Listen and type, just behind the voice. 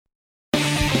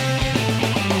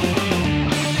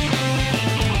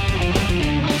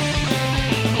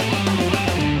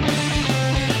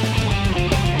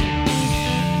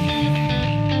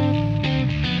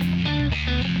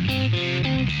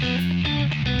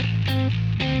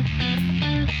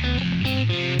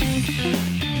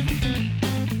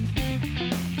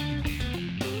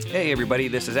Hey everybody,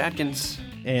 this is Atkins,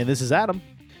 And this is Adam.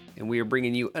 and we are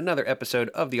bringing you another episode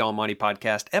of the Almighty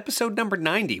Podcast, episode number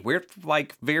 90. We're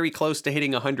like very close to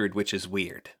hitting 100, which is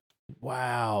weird.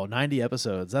 Wow, 90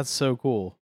 episodes. That's so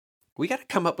cool. We got to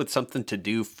come up with something to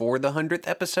do for the 100th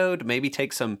episode. Maybe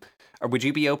take some, or would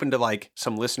you be open to like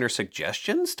some listener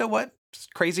suggestions to what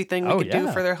crazy thing we could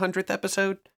do for their 100th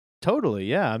episode? Totally,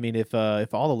 yeah. I mean, if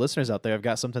all the listeners out there have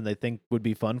got something they think would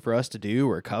be fun for us to do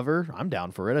or cover, I'm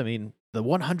down for it. I mean, the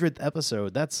 100th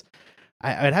episode,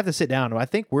 I'd have to sit down. I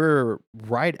think we're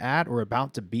right at or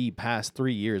about to be past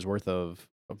 3 years worth of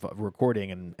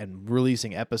recording and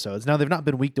releasing episodes. Now, they've not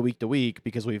been week to week to week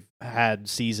because we've had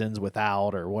seasons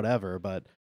without or whatever, but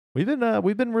we've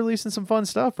been releasing some fun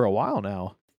stuff for a while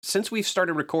now. Since we've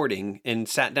started recording and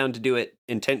sat down to do it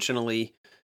intentionally,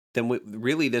 then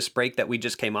really this break that we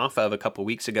just came off of a couple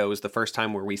weeks ago was the first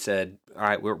time where we said, all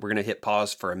right, we're going to hit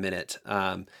pause for a minute.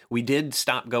 We did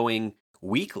stop going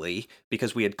weekly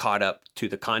because we had caught up to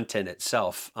the content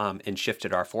itself and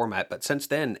shifted our format. But since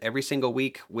then, every single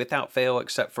week without fail,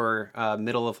 except for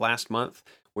middle of last month,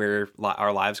 where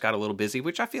our lives got a little busy,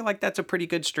 which I feel like that's a pretty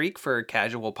good streak for a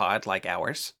casual pod like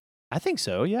ours. I think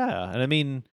so, yeah. And I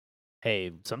mean,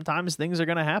 hey, sometimes things are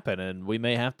going to happen and we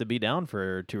may have to be down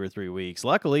for 2 or 3 weeks.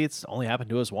 Luckily, it's only happened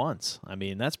to us once. I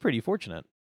mean, that's pretty fortunate.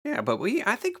 Yeah, but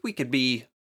I think we could be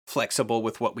flexible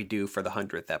with what we do for the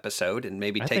 100th episode and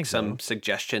maybe take some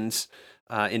suggestions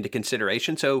into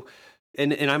consideration. So,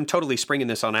 and I'm totally springing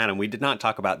this on Adam. We did not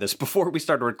talk about this before we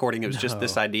started recording. It was just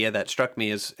this idea that struck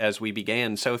me as we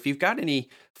began. So if you've got any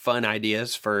fun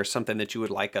ideas for something that you would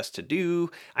like us to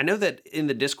do, I know that in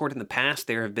the Discord in the past,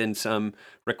 there have been some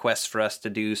requests for us to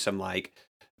do some like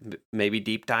maybe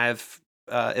deep dive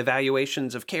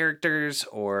evaluations of characters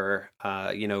or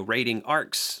rating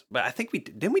arcs. But I think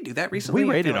didn't we do that recently? We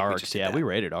rated arcs. We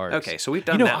rated arcs. Okay, so we've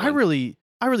done that. I really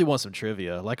want some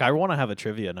trivia. Like, I want to have a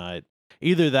trivia night.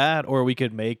 Either that, or we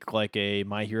could make like a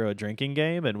My Hero drinking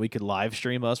game, and we could live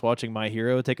stream us watching My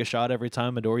Hero take a shot every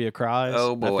time Midoriya cries.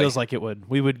 Oh boy, that feels like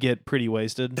we would get pretty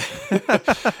wasted.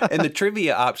 And the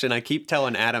trivia option, I keep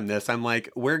telling Adam this. I'm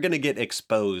like, we're gonna get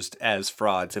exposed as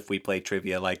frauds if we play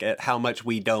trivia, like at how much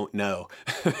we don't know.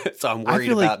 So I'm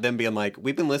worried about them being like,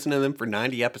 we've been listening to them for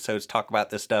 90 episodes talk about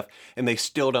this stuff, and they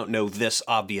still don't know this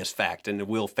obvious fact, and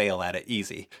we'll fail at it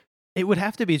easy. It would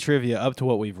have to be trivia up to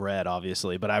what we've read,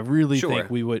 obviously, but I really think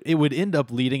it would end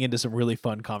up leading into some really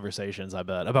fun conversations, I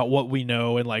bet, about what we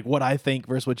know and like what I think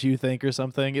versus what you think or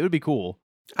something. It would be cool.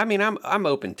 I mean, I'm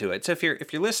open to it. So if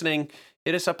you're listening,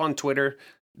 hit us up on Twitter,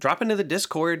 drop into the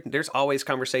Discord. There's always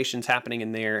conversations happening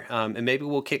in there. And maybe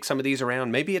we'll kick some of these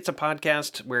around. Maybe it's a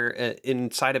podcast where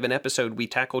inside of an episode, we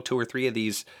tackle 2 or 3 of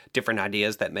these different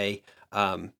ideas that may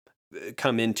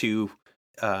come into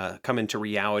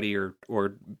reality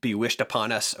or be wished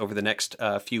upon us over the next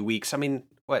few weeks. I mean,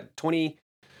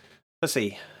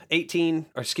 18,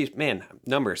 or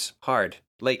numbers, hard,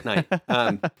 late night.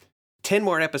 10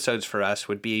 more episodes for us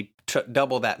would be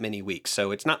double that many weeks. So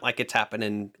it's not like it's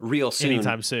happening real soon.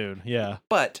 Anytime soon, yeah.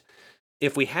 But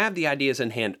if we have the ideas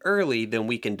in hand early, then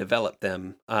we can develop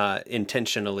them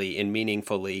intentionally and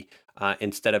meaningfully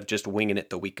instead of just winging it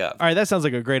the week of. All right, that sounds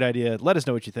like a great idea. Let us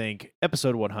know what you think.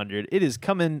 Episode 100. It is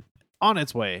coming on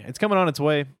its way. It's coming on its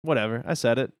way. Whatever. I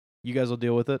said it. You guys will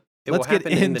deal with it. Let's get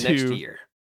into the next year.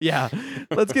 Yeah.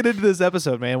 Let's get into this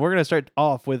episode, man. We're going to start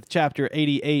off with chapter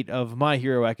 88 of My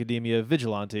Hero Academia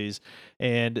Vigilantes.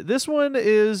 And this one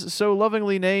is so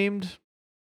lovingly named,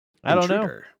 I don't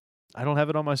know. I don't have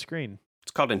it on my screen.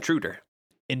 It's called Intruder.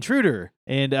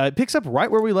 And it picks up right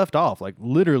where we left off, like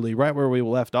literally right where we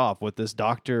left off, with this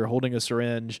doctor holding a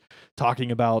syringe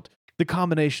talking about the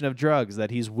combination of drugs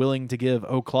that he's willing to give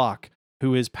O'Clock,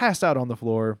 who is passed out on the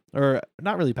floor, or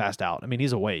not really passed out. I mean,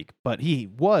 he's awake, but he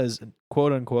was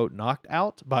quote unquote knocked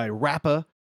out by Rappa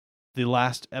the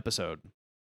last episode.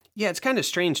 Yeah, it's kind of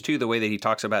strange too, the way that he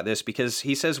talks about this, because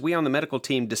he says we on the medical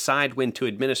team decide when to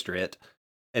administer it.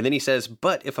 And then he says,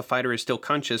 but if a fighter is still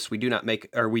conscious, we do make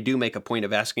a point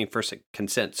of asking for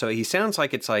consent. So he sounds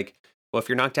like it's like, well, if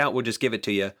you're knocked out, we'll just give it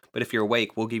to you. But if you're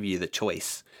awake, we'll give you the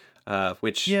choice.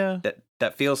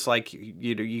 That feels like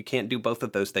you can't do both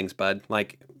of those things, bud.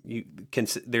 Like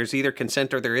there's either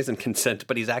consent or there isn't consent.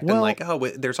 But he's acting like,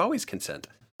 there's always consent.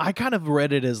 I kind of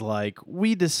read it as like,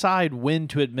 we decide when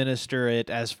to administer it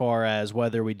as far as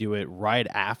whether we do it right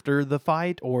after the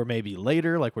fight or maybe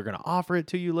later, like we're going to offer it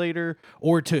to you later,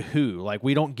 or to who. Like,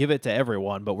 we don't give it to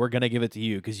everyone, but we're going to give it to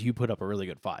you because you put up a really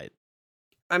good fight.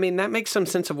 I mean, that makes some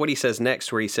sense of what he says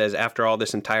next, where he says, after all,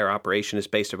 this entire operation is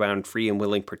based around free and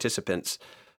willing participants.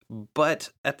 But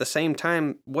at the same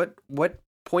time, what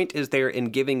point is there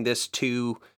in giving this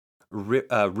to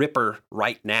Ripper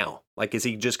right now? Like, is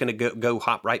he just going to go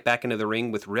hop right back into the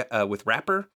ring with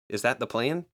Rapper? Is that the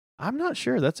plan? I'm not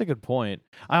sure. That's a good point.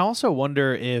 I also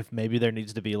wonder if maybe there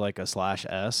needs to be like a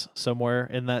 /S somewhere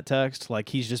in that text. Like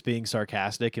he's just being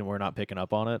sarcastic and we're not picking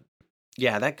up on it.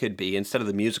 Yeah, that could be. Instead of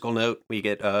the musical note, we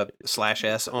get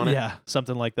 /S on it. Yeah,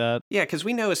 something like that. Yeah, because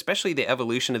we know, especially the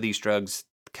evolution of these drugs,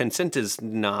 consent is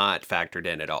not factored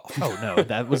in at all. Oh, no,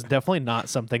 that was definitely not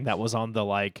something that was on the,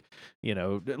 like,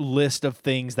 list of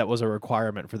things that was a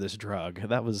requirement for this drug.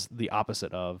 That was the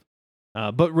opposite of.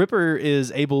 But Ripper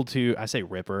is able to, I say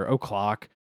Ripper, O'Clock,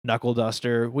 Knuckle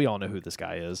Duster, we all know who this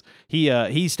guy is.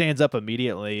 He stands up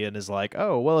immediately and is like,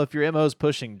 oh, well, if your MO's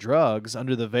pushing drugs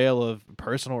under the veil of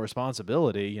personal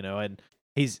responsibility, and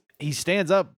he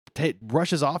stands up,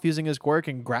 rushes off using his quirk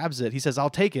and grabs it. He says, I'll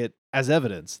take it as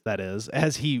evidence, that is,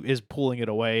 as he is pulling it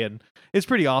away. And it's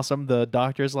pretty awesome. The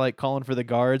doctor's like calling for the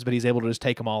guards, but he's able to just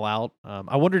take them all out.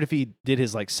 I wondered if he did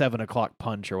his like 7 o'clock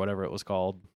punch or whatever it was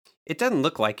called. It doesn't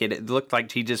look like it. It looked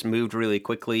like he just moved really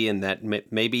quickly, and that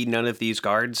maybe none of these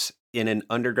guards in an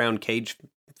underground cage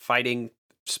fighting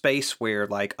space where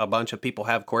like a bunch of people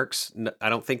have quirks. I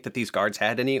don't think that these guards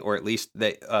had any, or at least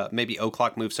they maybe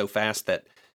O'Clock moved so fast that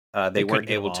they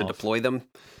weren't able to deploy them.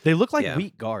 They look like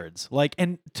weak guards. Like,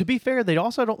 and to be fair, they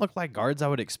also don't look like guards I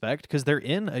would expect because they're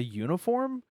in a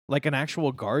uniform, like an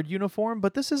actual guard uniform.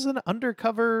 But this is an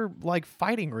undercover like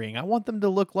fighting ring. I want them to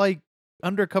look like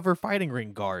undercover fighting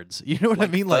ring guards. You know what I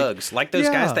mean? Thugs, like those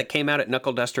guys that came out at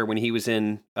Knuckle Duster when he was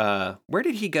in where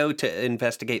did he go to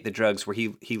investigate the drugs? Where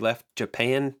he left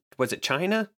Japan? Was it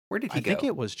China? Where did he go? I think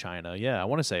it was China. Yeah, I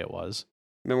want to say it was.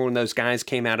 Remember when those guys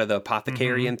came out of the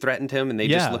apothecary and threatened him, and they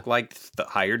just looked like the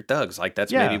hired thugs? Like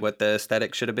that's maybe what the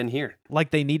aesthetic should have been here. Like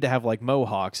they need to have like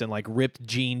mohawks and like ripped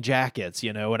jean jackets,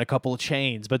 and a couple of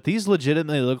chains. But these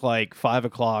legitimately look like 5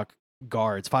 o'clock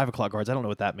guards. 5 o'clock guards. I don't know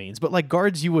what that means, but like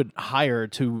guards you would hire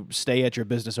to stay at your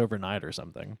business overnight or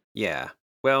something. Yeah.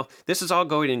 Well, this is all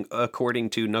going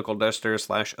according to Knuckle Duster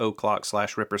 /O'Clock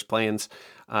 /Ripper's plans,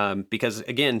 because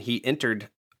again he entered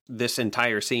this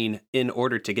entire scene in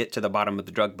order to get to the bottom of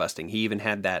the drug busting. He even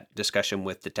had that discussion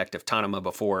with Detective Tanama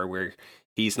before where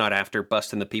he's not after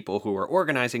busting the people who are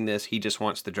organizing this. He just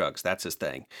wants the drugs. That's his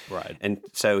thing. Right. And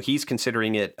so he's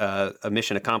considering it a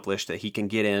mission accomplished that he can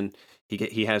get in.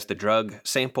 He has the drug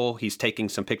sample. He's taking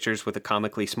some pictures with a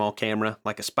comically small camera,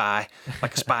 like a spy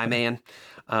man.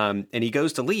 And he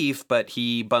goes to leave, but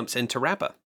he bumps into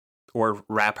Rappa or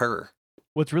Rapper.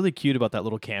 What's really cute about that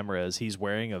little camera is he's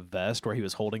wearing a vest where he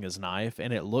was holding his knife,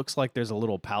 and it looks like there's a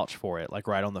little pouch for it, like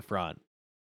right on the front.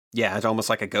 Yeah, it's almost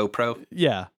like a GoPro.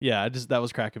 Yeah, that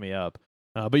was cracking me up.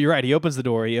 But you're right. He opens the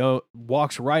door. He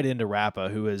walks right into Rappa,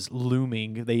 who is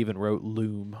looming. They even wrote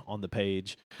 "loom" on the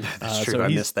page. That's true. So I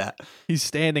missed that. He's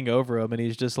standing over him, and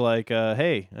he's just like,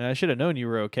 "Hey, I should have known you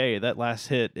were okay. That last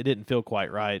hit, it didn't feel quite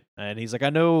right." And he's like, "I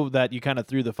know that you kind of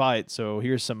threw the fight, so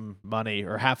here's some money,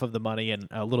 or half of the money, and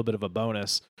a little bit of a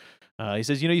bonus." He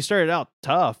says, "You started out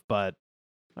tough, but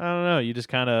I don't know. You just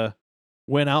kind of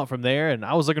went out from there, and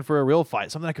I was looking for a real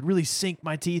fight, something I could really sink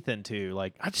my teeth into.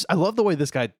 Like, I love the way this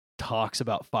guy talks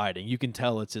about fighting. You can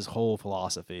tell it's his whole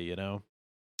philosophy,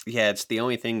 Yeah, it's the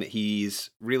only thing that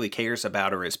he's really cares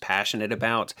about or is passionate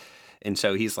about. And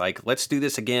so he's like, let's do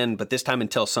this again, but this time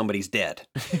until somebody's dead.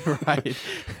 Right.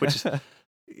 Which,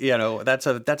 that's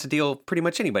a deal pretty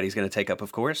much anybody's going to take up,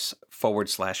 of course,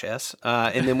 /S.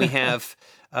 And then we have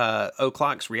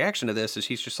O'Clock's reaction to this is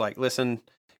he's just like, listen,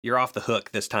 you're off the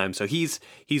hook this time. So he's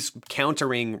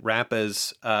countering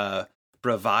Rappa's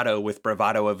bravado with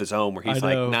bravado of his own, where he's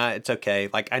like, nah, it's okay.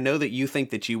 Like, I know that you think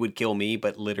that you would kill me,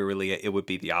 but literally it would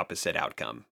be the opposite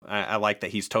outcome. I like that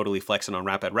he's totally flexing on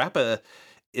Rappa. Rappa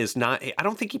is not, I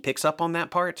don't think he picks up on that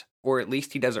part, or at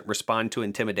least he doesn't respond to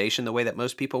intimidation the way that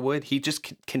most people would. He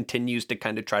just continues to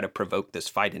kind of try to provoke this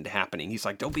fight into happening. He's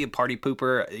like, don't be a party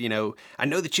pooper. I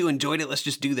know that you enjoyed it. Let's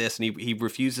just do this. And he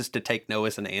refuses to take no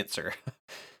as an answer.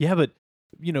 Yeah, but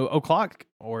O'Clock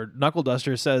or Knuckle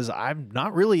Duster says, I'm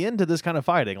not really into this kind of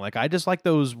fighting. Like, I just like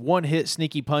those one-hit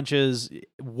sneaky punches.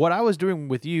 What I was doing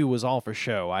with you was all for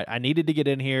show. I needed to get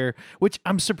in here, which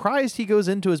I'm surprised he goes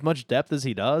into as much depth as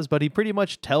he does, but he pretty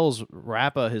much tells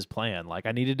Rappa his plan. Like,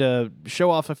 I needed to show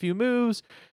off a few moves,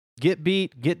 get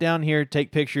beat, get down here,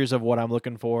 take pictures of what I'm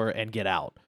looking for, and get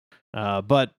out.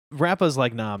 But Rappa's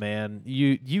like, nah, man,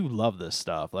 you love this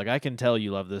stuff. Like, I can tell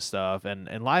you love this stuff,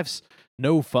 and life's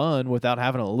no fun without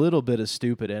having a little bit of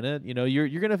stupid in it.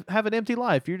 You're gonna have an empty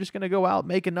life. You're just gonna go out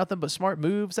making nothing but smart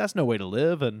moves. That's no way to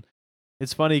live. And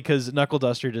it's funny because Knuckle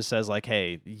Duster just says like,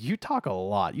 hey, you talk a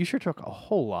lot. You sure talk a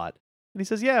whole lot. And he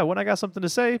says, yeah, when I got something to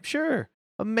say, sure.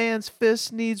 A man's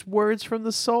fist needs words from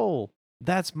the soul.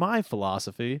 That's my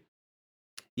philosophy.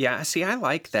 Yeah, see, I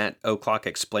like that O'Clock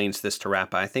explains this to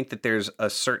Rappa. I think that there's a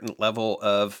certain level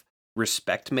of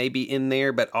respect maybe in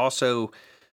there, but also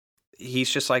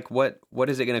he's just like, what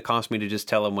is it going to cost me to just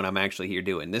tell him what I'm actually here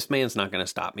doing? This man's not going to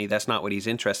stop me. That's not what he's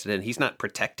interested in. He's not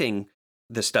protecting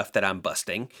the stuff that I'm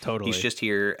busting. Totally. He's just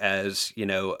here as,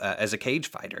 as a cage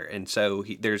fighter. And so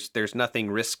there's nothing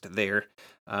risked there.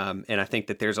 And I think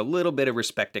that there's a little bit of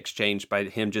respect exchanged by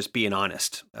him just being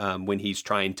honest when he's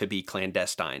trying to be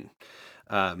clandestine.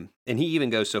 And he even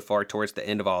goes so far towards the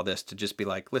end of all this to just be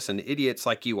like, listen, idiots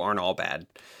like you aren't all bad,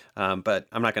 but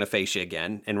I'm not going to face you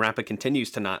again. And Rappa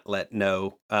continues to not let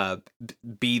no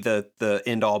be the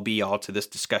end all be all to this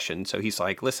discussion. So he's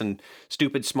like, listen,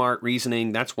 stupid, smart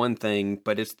reasoning, that's one thing,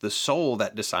 but it's the soul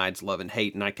that decides love and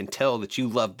hate. And I can tell that you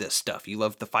love this stuff. You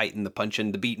love the fighting, the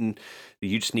punching, the beating.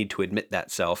 You just need to admit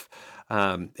that self.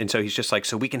 And so he's just like,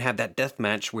 so we can have that death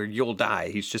match where you'll die.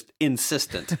 He's just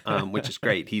insistent, which is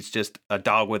great. He's just a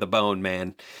dog with a bone,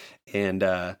 man.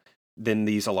 And then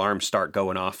these alarms start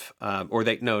going off,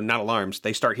 not alarms.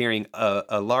 They start hearing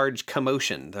a large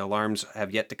commotion. The alarms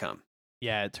have yet to come.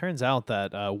 Yeah, it turns out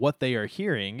that what they are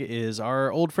hearing is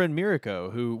our old friend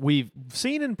Miriko, who we've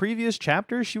seen in previous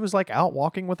chapters. She was like out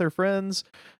walking with her friends,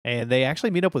 and they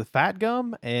actually meet up with Fat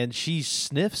Gum, and she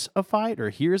sniffs a fight or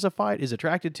hears a fight, is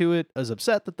attracted to it, is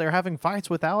upset that they're having fights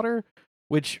without her,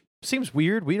 which seems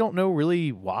weird. We don't know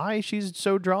really why she's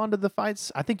so drawn to the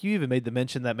fights. I think you even made the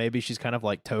mention that maybe she's kind of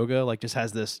like Toga, like just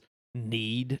has this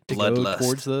need to go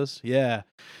towards this. Yeah.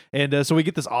 And so we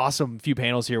get this awesome few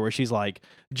panels here where she's like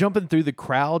jumping through the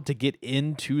crowd to get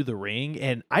into the ring.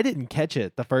 And I didn't catch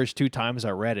it the first 2 times I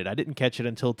read it. I didn't catch it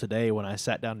until today when I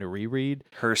sat down to reread.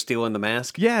 Her stealing the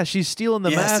mask? Yeah, she's stealing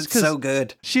the mask. Yes, it's so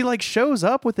good. She like shows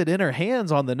up with it in her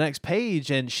hands on the next page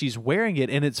and she's wearing it.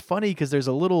 And it's funny because there's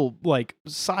a little like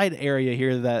side area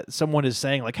here that someone is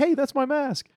saying like, hey, that's my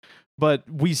mask. But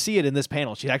we see it in this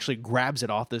panel. She actually grabs it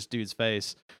off this dude's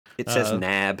face. It says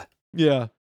nab. Yeah,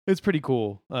 it's pretty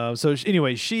cool.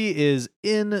 Anyway, she is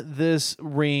in this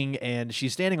ring and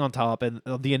she's standing on top. And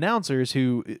the announcers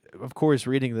who, of course,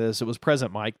 reading this, it was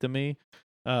Present Mike to me.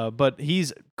 But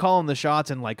he's calling the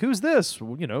shots and like, who's this?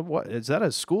 What is that,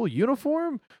 a school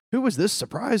uniform? Who was this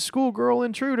surprise schoolgirl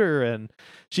intruder? And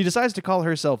she decides to call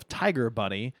herself Tiger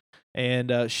Bunny.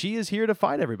 And she is here to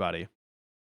fight everybody.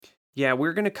 Yeah,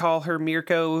 we're going to call her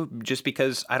Mirko just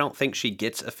because I don't think she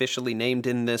gets officially named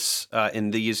in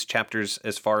these chapters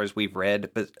as far as we've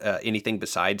read, but anything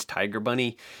besides Tiger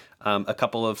Bunny. A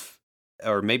couple of,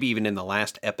 or maybe even in the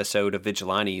last episode of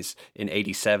Vigilantes in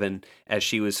 87, as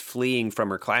she was fleeing from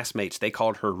her classmates, they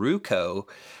called her Ruko.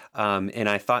 And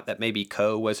I thought that maybe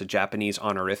Ko was a Japanese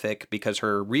honorific because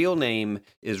her real name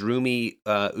is Rumi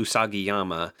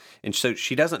Usagiyama. And so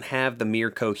she doesn't have the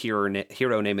Mirko hero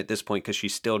name at this point because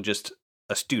she's still just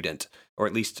a student, or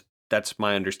at least that's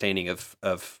my understanding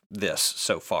of this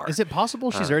so far. Is it possible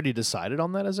she's already decided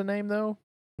on that as a name, though?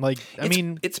 Like,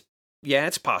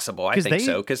 it's possible. I think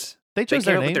so because they came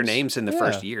up with their names in the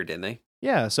first year, didn't they?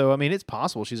 Yeah, so I mean, it's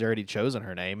possible she's already chosen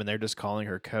her name and they're just calling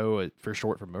her Ko for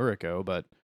short for Muriko, but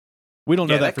we don't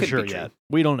know that for sure yet.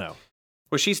 We don't know.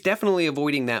 Well, she's definitely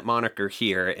avoiding that moniker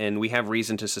here, and we have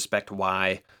reason to suspect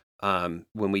why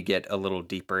when we get a little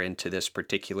deeper into this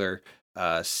particular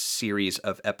series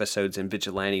of episodes in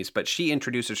Vigilantes. But she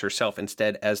introduces herself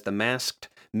instead as the masked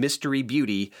mystery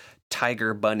beauty,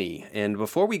 Tiger Bunny. And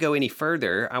before we go any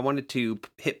further, I wanted to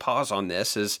hit pause on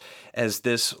this as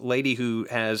this lady who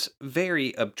has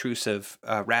very obtrusive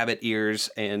rabbit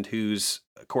ears and whose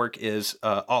quirk is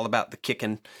all about the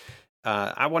kicking.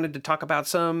 I wanted to talk about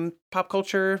some pop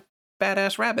culture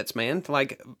badass rabbits, man.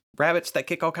 Like rabbits that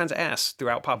kick all kinds of ass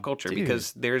throughout pop culture,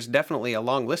 because there's definitely a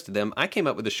long list of them. I came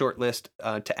up with a short list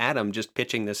to Adam, just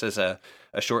pitching this as a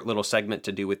short little segment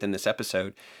to do within this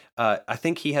episode. I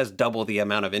think he has double the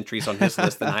amount of entries on his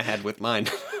list than I had with mine.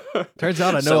 Turns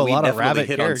out I know a lot of rabbit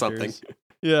hit characters. On something.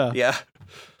 Yeah. Yeah.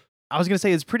 I was going to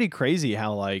say, it's pretty crazy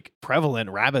how like prevalent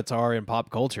rabbits are in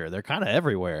pop culture. They're kind of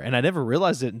everywhere. And I never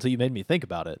realized it until you made me think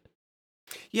about it.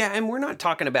 Yeah, and we're not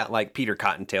talking about like Peter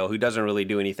Cottontail, who doesn't really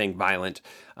do anything violent.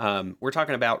 We're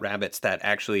talking about rabbits that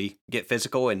actually get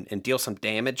physical and deal some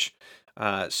damage.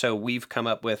 So we've come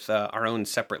up with our own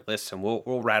separate lists, and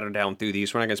we'll rattle down through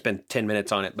these. We're not going to spend 10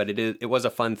 minutes on it, but it was a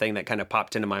fun thing that kind of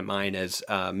popped into my mind as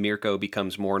Mirko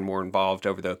becomes more and more involved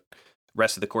over the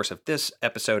rest of the course of this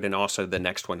episode and also the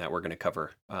next one that we're going to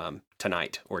cover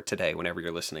tonight or today, whenever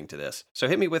you're listening to this. So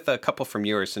hit me with a couple from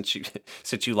yours since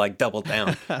you like doubled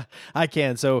down. I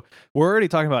can. So we're already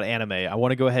talking about anime. I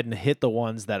want to go ahead and hit the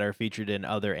ones that are featured in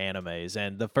other animes.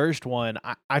 And the first one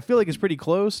I feel like is pretty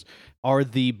close are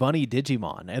the bunny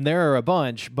Digimon. And there are a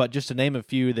bunch, but just to name a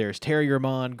few, there's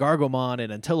Terriermon, Gargomon,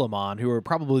 and Antillamon, who are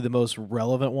probably the most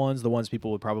relevant ones, the ones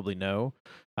people would probably know.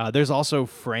 There's also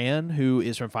Fran, who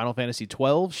is from Final Fantasy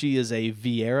XII. She is a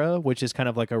Viera, which is kind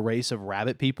of like a race of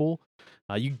rabbit people.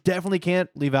 You definitely can't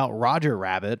leave out Roger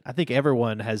Rabbit. I think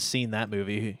everyone has seen that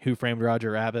movie, Who Framed Roger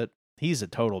Rabbit. He's a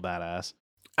total badass.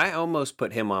 I almost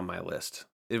put him on my list.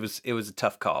 It was a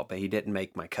tough call, but he didn't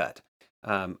make my cut.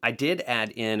 I did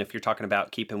add in, if you're talking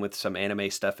about keeping with some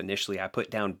anime stuff initially, I put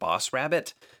down Boss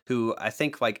Rabbit, who I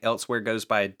think like elsewhere goes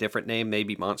by a different name,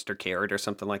 maybe Monster Carrot or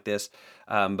something like this.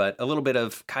 But a little bit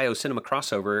of Kaio Cinema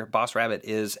crossover. Boss Rabbit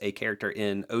is a character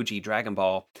in OG Dragon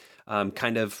Ball,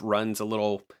 kind of runs a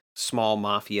little small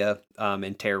mafia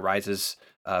and terrorizes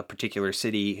a particular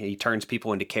city. He turns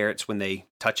people into carrots when they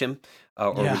touch him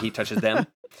or when he touches them.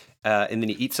 And then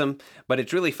he eats them. But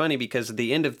it's really funny because at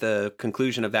the end of the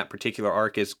conclusion of that particular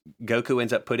arc is Goku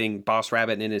ends up putting Boss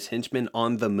Rabbit and his henchmen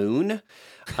on the moon,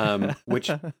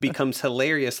 which becomes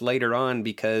hilarious later on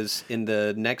because in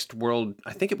the next world,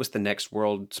 I think it was the next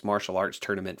world's martial arts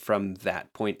tournament from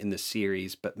that point in the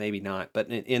series, but maybe not. But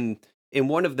in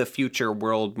one of the future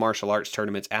world martial arts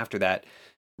tournaments after that,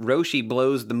 Roshi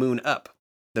blows the moon up,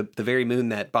 the very moon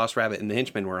that Boss Rabbit and the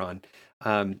henchmen were on.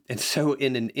 And so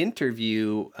in an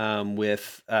interview Akira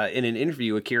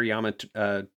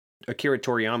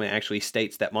Toriyama actually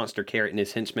states that Monster Carrot and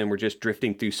his henchmen were just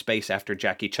drifting through space after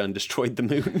Jackie Chun destroyed the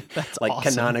moon. That's like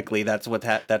awesome. Canonically, that's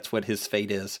what his fate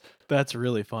is. That's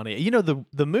really funny. You know,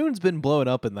 the moon's been blown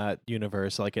up in that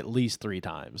universe like at least 3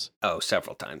 times. Oh,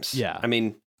 several times. Yeah. I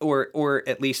mean, or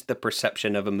at least the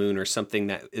perception of a moon or something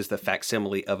that is the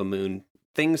facsimile of a moon.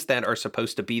 Things that are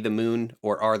supposed to be the moon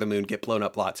or are the moon get blown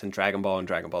up lots in Dragon Ball and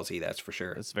Dragon Ball Z, that's for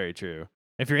sure. That's very true.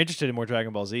 If you're interested in more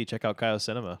Dragon Ball Z, check out Kaio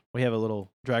Cinema. We have a little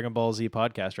Dragon Ball Z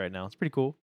podcast right now. It's pretty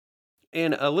cool.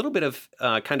 And a little bit of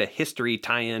kind of history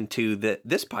tie-in to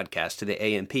this podcast, to the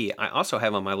AMP. I also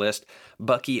have on my list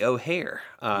Bucky O'Hare,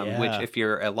 which if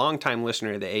you're a longtime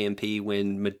listener to the AMP,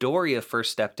 when Midoriya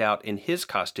first stepped out in his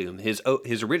costume, his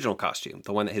original costume,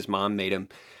 the one that his mom made him,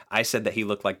 I said that he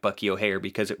looked like Bucky O'Hare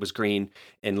because it was green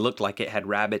and looked like it had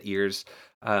rabbit ears.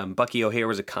 Bucky O'Hare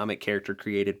was a comic character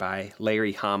created by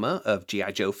Larry Hama of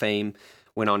G.I. Joe fame,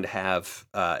 went on to have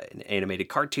an animated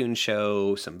cartoon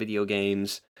show, some video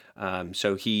games.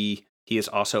 So he is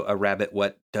also a rabbit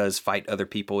what does fight other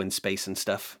people in space and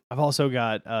stuff. I've also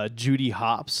got Judy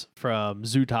Hopps from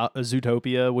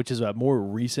Zootopia, which is a more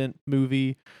recent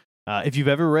movie. If you've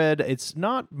ever read, it's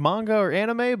not manga or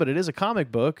anime, but it is a comic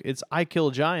book. It's I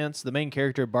Kill Giants. The main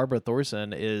character, Barbara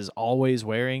Thorson, is always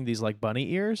wearing these like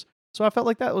bunny ears. So I felt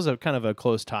like that was a kind of a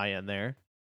close tie-in there.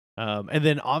 And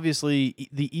then obviously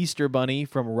the Easter Bunny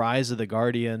from Rise of the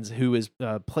Guardians, who is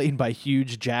played by Hugh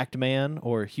Jackman.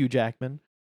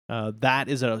 That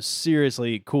is a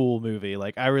seriously cool movie.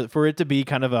 Like for it to be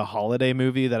kind of a holiday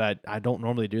movie that I don't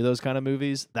normally do those kind of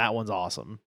movies. That one's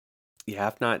awesome.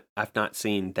 Yeah, I've not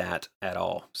seen that at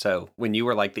all. So when you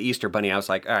were like the Easter Bunny, I was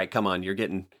like, all right, come on,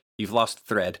 you've lost the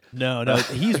thread. No,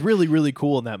 he's really, really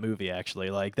cool in that movie, actually.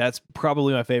 Like, that's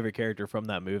probably my favorite character from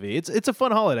that movie. It's a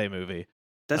fun holiday movie.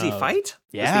 Does he fight?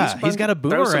 Yeah, he's got a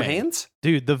boomerang. Throw some hands?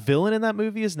 Dude, the villain in that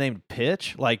movie is named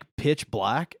Pitch, like Pitch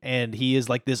Black, and he is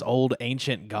like this old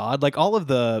ancient god. Like, all of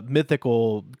the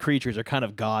mythical creatures are kind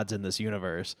of gods in this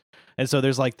universe. And so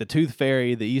there's like the Tooth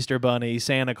Fairy, the Easter Bunny,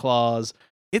 Santa Claus.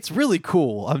 It's really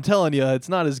cool. I'm telling you, it's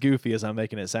not as goofy as I'm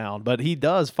making it sound, but he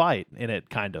does fight in it,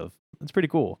 kind of. It's pretty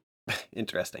cool.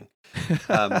 Interesting.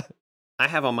 I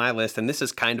have on my list, and this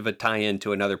is kind of a tie-in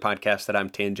to another podcast that I'm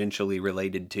tangentially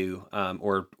related to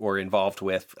or involved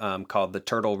with, called the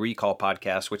Turtle Recall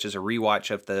Podcast, which is a rewatch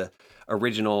of the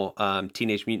original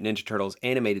Teenage Mutant Ninja Turtles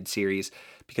animated series,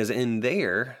 because in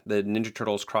there, the Ninja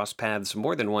Turtles cross paths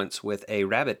more than once with a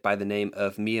rabbit by the name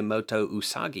of Miyamoto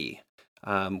Usagi,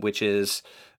 which is...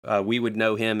 we would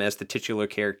know him as the titular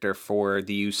character for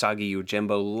the Usagi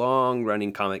Yojimbo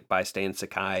long-running comic by Stan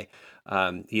Sakai.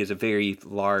 He has a very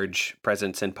large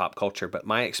presence in pop culture, but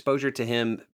my exposure to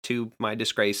him, to my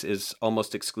disgrace, is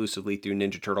almost exclusively through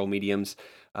Ninja Turtle mediums.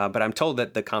 But I'm told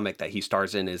that the comic that he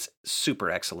stars in is super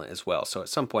excellent as well. So at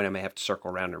some point I may have to circle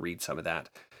around and read some of that.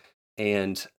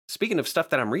 And speaking of stuff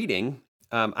that I'm reading...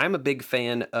 I'm a big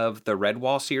fan of the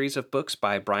Redwall series of books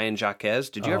by Brian Jacques.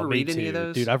 Did you ever read any of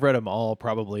those? Dude, I've read them all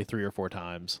probably 3 or 4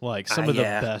 times. Like some of the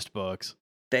best books.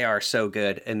 They are so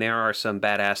good, and there are some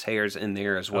badass hares in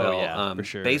there as well. Oh, yeah, for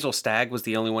sure. Basil Stagg was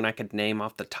the only one I could name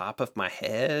off the top of my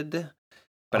head,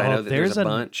 but I know that there's a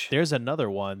bunch. There's another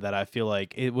one that I feel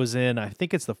like it was in, I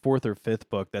think it's the 4th or 5th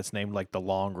book that's named like The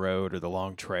Long Road or The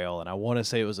Long Trail, and I want to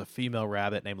say it was a female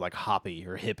rabbit named like Hoppy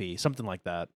or Hippie, something like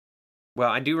that. Well,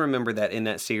 I do remember that in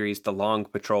that series, the Long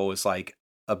Patrol is like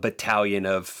a battalion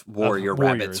of warrior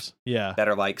rabbits that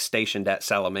are like stationed at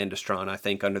Salamandastron, I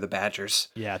think, under the Badgers.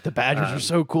 Yeah, the Badgers are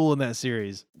so cool in that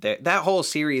series. That whole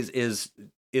series is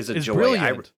a joy.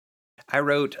 Brilliant. I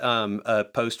wrote a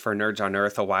post for Nerds on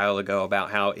Earth a while ago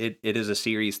about how it is a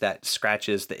series that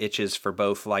scratches the itches for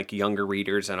both like younger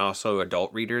readers and also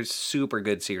adult readers. Super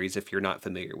good series if you're not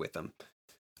familiar with them.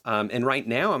 And right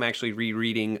now I'm actually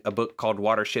rereading a book called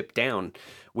Watership Down,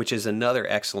 which is another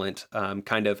excellent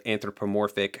kind of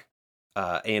anthropomorphic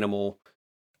animal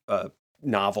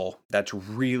novel that's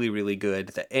really, really good.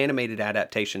 The animated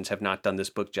adaptations have not done this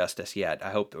book justice yet.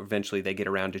 I hope eventually they get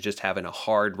around to just having a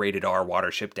hard rated R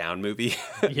Watership Down movie.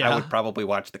 Yeah. I would probably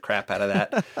watch the crap out of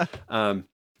that.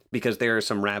 Because there are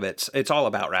some rabbits. It's all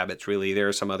about rabbits, really. There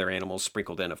are some other animals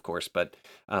sprinkled in, of course, but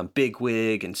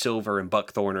Bigwig and Silver and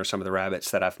Buckthorn are some of the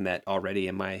rabbits that I've met already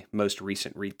in my most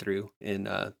recent read-through, and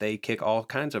they kick all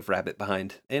kinds of rabbit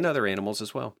behind, and other animals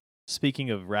as well. Speaking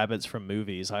of rabbits from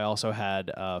movies, I also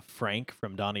had Frank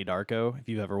from Donnie Darko, if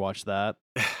you've ever watched that.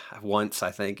 Once,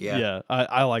 I think, yeah. Yeah,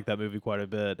 I like that movie quite a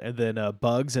bit. And then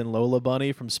Bugs and Lola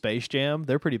Bunny from Space Jam,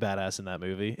 they're pretty badass in that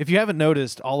movie. If you haven't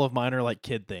noticed, all of mine are like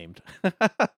kid-themed.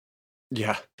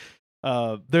 Yeah.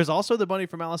 There's also the bunny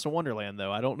from Alice in Wonderland,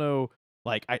 though. I don't know,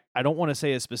 like, I don't want to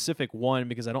say a specific one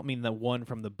because I don't mean the one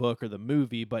from the book or the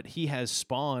movie, but he has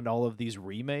spawned all of these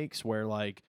remakes where,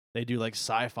 like, they do, like,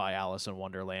 sci-fi Alice in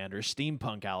Wonderland or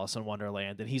steampunk Alice in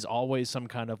Wonderland, and he's always some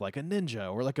kind of, like, a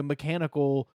ninja or, like, a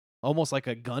mechanical, almost like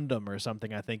a Gundam or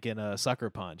something, I think, in a Sucker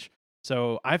Punch.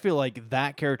 So I feel like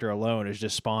that character alone has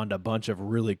just spawned a bunch of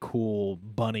really cool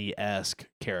bunny-esque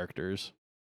characters.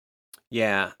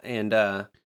 Yeah, and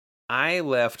I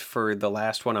left for the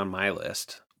last one on my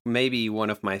list, maybe one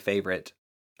of my favorite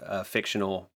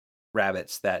fictional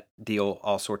rabbits that deal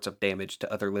all sorts of damage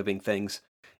to other living things,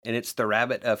 and it's the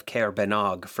rabbit of Caer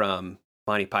Benog from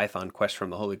Monty Python: Quest from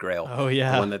the Holy Grail. Oh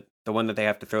yeah, the one that they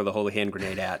have to throw the holy hand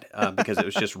grenade at because it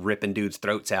was just ripping dudes'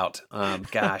 throats out.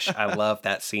 Gosh, I love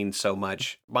that scene so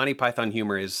much. Monty Python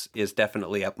humor is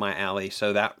definitely up my alley.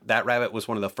 So that rabbit was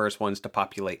one of the first ones to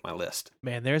populate my list.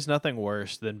 Man, there's nothing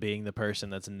worse than being the person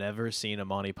that's never seen a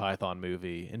Monty Python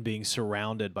movie and being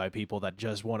surrounded by people that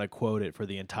just want to quote it for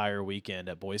the entire weekend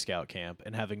at Boy Scout camp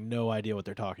and having no idea what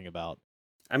they're talking about.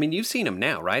 I mean, you've seen them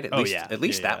now, right? At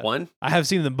least that one. I have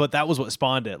seen them, but that was what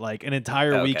spawned it. Like an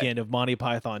entire weekend of Monty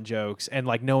Python jokes and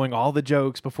like knowing all the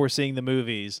jokes before seeing the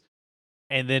movies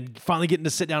and then finally getting to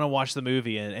sit down and watch the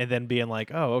movie and then being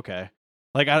like, oh, okay.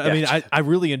 Like, I mean, I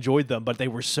really enjoyed them, but they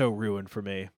were so ruined for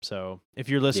me. So if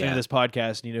you're listening to this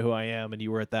podcast and you know who I am and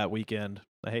you were at that weekend,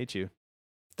 I hate you.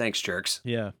 Thanks, jerks.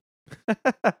 Yeah.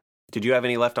 Did you have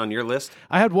any left on your list?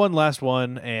 I had one last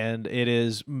one, and it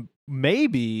is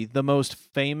maybe the most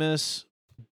famous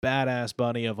badass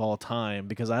bunny of all time,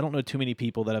 because I don't know too many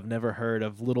people that have never heard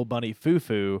of little bunny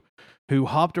Foo-Foo, who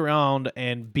hopped around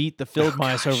and beat the field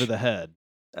mice over the head.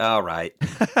 All right.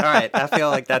 I feel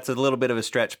like that's a little bit of a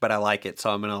stretch, but I like it, so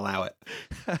I'm going to allow it.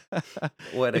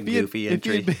 What a goofy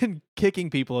entry. If you had been kicking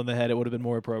people in the head, it would have been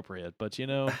more appropriate, but you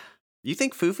know. You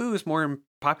think Foo-Foo is more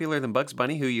popular than Bugs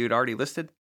Bunny, who you'd already listed?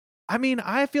 I mean,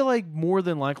 I feel like more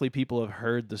than likely people have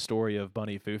heard the story of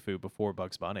Bunny Foo-Foo before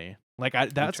Bugs Bunny. Like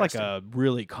that's like a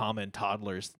really common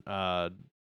toddler's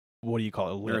what do you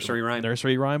call it? Nursery rhyme.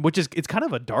 Nursery rhyme, which is it's kind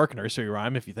of a dark nursery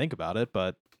rhyme if you think about it,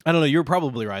 but I don't know, you're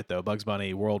probably right though. Bugs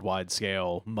Bunny worldwide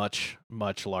scale much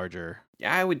larger.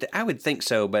 Yeah, I would think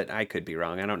so, but I could be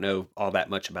wrong. I don't know all that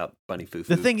much about Bunny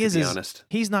Foo-Foo. The thing is honest.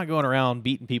 He's not going around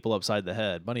beating people upside the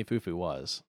head. Bunny Foo-Foo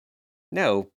was.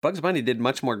 No, Bugs Bunny did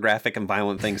much more graphic and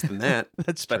violent things than that.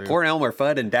 That's true. But poor Elmer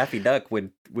Fudd and Daffy Duck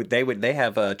they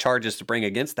have charges to bring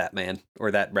against that man or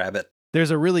that rabbit.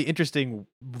 There's a really interesting,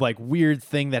 like, weird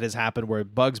thing that has happened where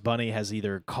Bugs Bunny has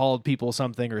either called people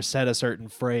something or said a certain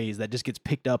phrase that just gets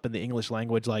picked up in the English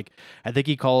language. Like, I think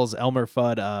he calls Elmer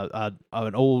Fudd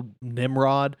an old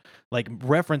Nimrod, like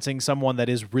referencing someone that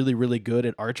is really, really good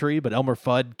at archery, but Elmer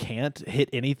Fudd can't hit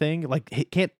anything, like he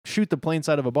can't shoot the plain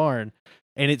side of a barn.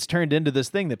 And it's turned into this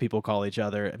thing that people call each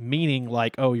other, meaning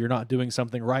like, oh, you're not doing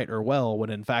something right or well, when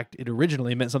in fact it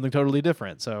originally meant something totally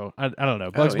different. So I don't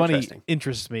know. Bugs Bunny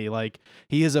interests me. Like,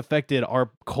 he has affected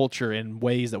our culture in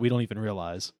ways that we don't even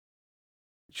realize.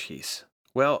 Jeez.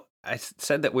 Well, I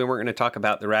said that we weren't going to talk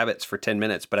about the rabbits for 10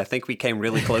 minutes, but I think we came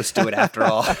really close to it after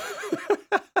all.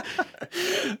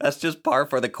 That's just par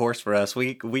for the course for us.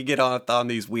 We get off on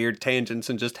these weird tangents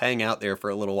and just hang out there for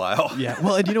a little while. Yeah.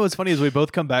 Well, and you know what's funny is we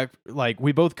both come back, like,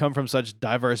 we both come from such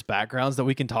diverse backgrounds that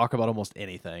we can talk about almost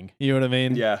anything. You know what I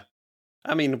mean? Yeah.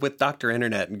 I mean, with Dr.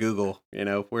 Internet and Google, I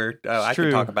true.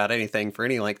 can talk about anything for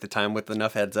any length of time with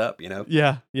enough heads up,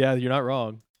 Yeah. Yeah. You're not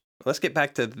wrong. Let's get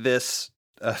back to this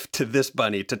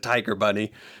bunny, to Tiger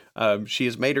Bunny. She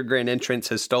has made her grand entrance,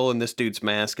 has stolen this dude's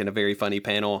mask in a very funny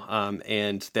panel,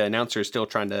 and the announcer is still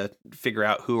trying to figure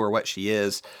out who or what she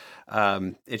is.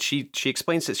 And she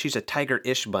explains that she's a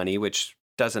tiger-ish bunny, which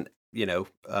doesn't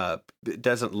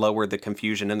lower the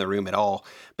confusion in the room at all.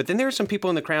 But then there are some people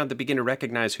in the crowd that begin to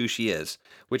recognize who she is,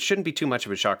 which shouldn't be too much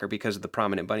of a shocker because of the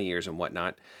prominent bunny ears and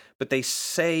whatnot. But they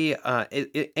say,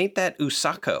 ain't that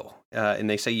Usako? And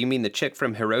they say, you mean the chick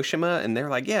from Hiroshima? And they're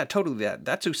like, yeah, totally.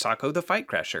 That's Usako, the fight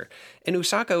crasher. And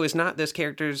Usako is not this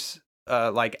character's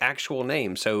actual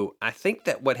name. So I think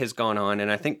that what has gone on,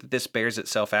 and I think that this bears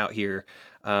itself out here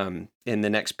in the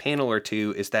next panel or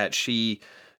two, is that she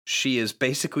is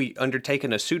basically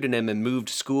undertaken a pseudonym and moved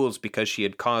schools because she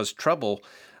had caused trouble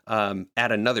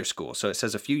at another school. So it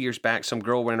says, a few years back, some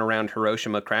girl went around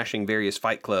Hiroshima crashing various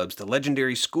fight clubs. The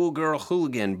legendary schoolgirl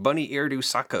hooligan Bunny-eared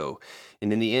Usako.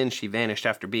 And in the end, she vanished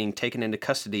after being taken into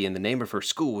custody and the name of her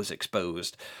school was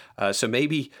exposed. So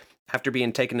maybe after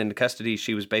being taken into custody,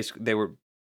 they were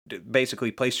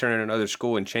basically placed her in another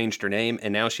school and changed her name.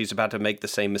 And now she's about to make the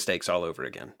same mistakes all over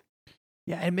again.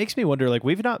 Yeah, it makes me wonder, like,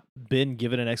 we've not been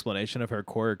given an explanation of her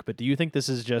quirk, but do you think this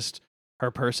is just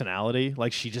her personality?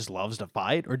 Like, she just loves to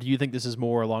fight? Or do you think this is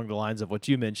more along the lines of what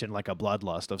you mentioned, like a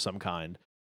bloodlust of some kind?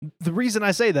 The reason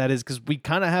I say that is because we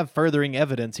kind of have furthering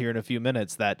evidence here in a few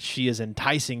minutes that she is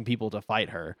enticing people to fight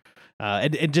her.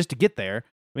 And just to get there,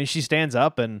 I mean, she stands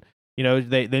up and,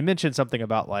 they mentioned something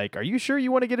about, like, are you sure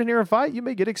you want to get in here and fight? You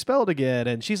may get expelled again.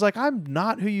 And she's like, I'm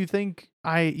not who you think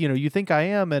you think I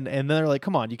am. And then they're like,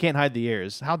 come on, you can't hide the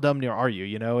ears. How dumb are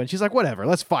you, And she's like, whatever,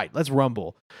 let's fight. Let's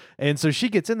rumble. And so she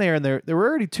gets in there and there were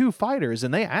already two fighters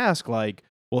and they ask, like,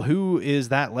 well, who is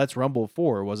that let's rumble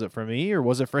for? Was it for me or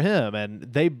was it for him? And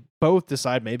they both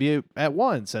decide maybe at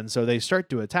once. And so they start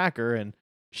to attack her and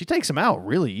she takes him out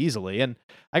really easily. And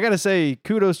I got to say,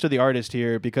 kudos to the artist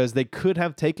here because they could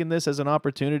have taken this as an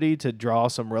opportunity to draw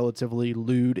some relatively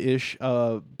lewd-ish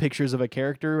pictures of a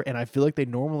character. And I feel like they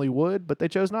normally would, but they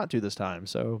chose not to this time.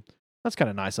 So that's kind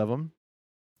of nice of them.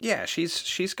 Yeah,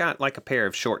 she's got like a pair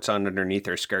of shorts on underneath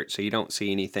her skirt. So you don't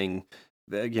see anything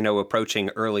approaching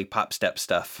early pop step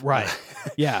stuff. Right.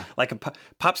 Yeah. Like a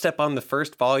pop step on the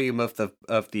first volume of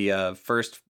the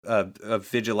first of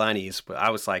Vigilantes. I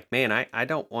was like, man, I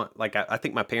don't want, like, I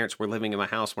think my parents were living in my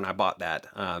house when I bought that.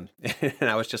 And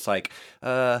I was just like,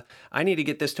 I need to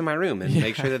get this to my room and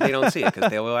make sure that they don't see it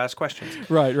because they will ask questions.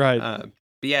 Right.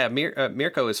 But yeah,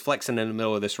 Mirko is flexing in the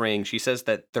middle of this ring. She says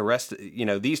that the rest,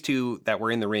 these two that were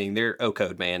in the ring, they're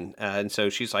O-code, man. And so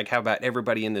she's like, how about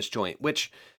everybody in this joint?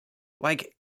 Which,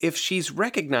 like, if she's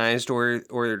recognized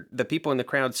or the people in the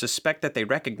crowd suspect that they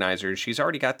recognize her, she's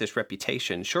already got this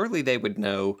reputation. Surely they would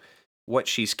know what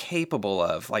she's capable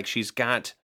of. Like, she's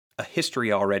got a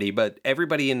history already, but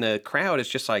everybody in the crowd is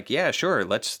just like, yeah, sure.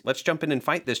 Let's jump in and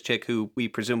fight this chick who we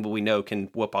presumably know can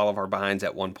whoop all of our behinds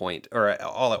at one point or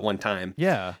all at one time.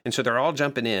 Yeah. And so they're all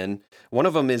jumping in. One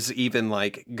of them is even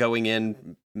like going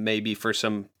in maybe for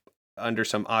under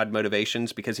some odd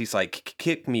motivations because he's like,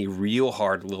 kick me real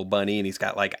hard, little bunny. And he's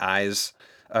got like eyes,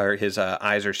 or his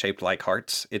eyes are shaped like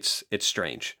hearts. It's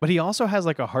strange. But he also has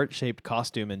like a heart-shaped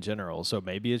costume in general. So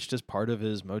maybe it's just part of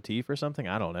his motif or something.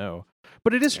 I don't know.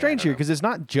 But it is strange here because it's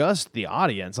not just the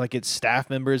audience. Like, it's staff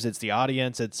members, it's the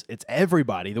audience, it's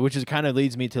everybody, which is kind of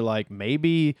leads me to like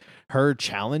maybe her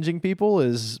challenging people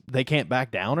is they can't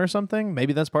back down or something.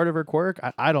 Maybe that's part of her quirk.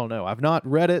 I don't know. I've not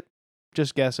read it.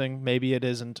 Just guessing. Maybe it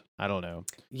isn't. I don't know.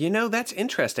 That's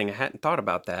interesting. I hadn't thought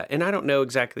about that. And I don't know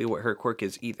exactly what her quirk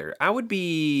is either. I would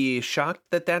be shocked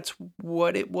that that's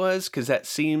what it was because that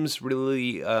seems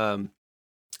really,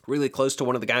 really close to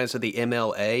one of the guys of the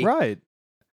MLA. Right.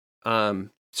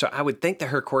 So I would think that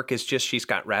her quirk is just she's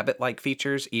got rabbit-like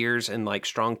features, ears, and like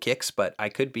strong kicks, but I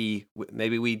could be,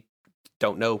 maybe we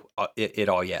don't know it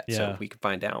all yet. Yeah. So we can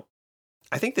find out.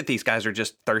 I think that these guys are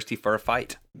just thirsty for a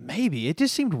fight. Maybe. It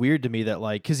just seemed weird to me that,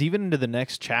 like, because even into the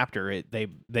next chapter,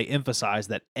 they emphasize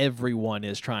that everyone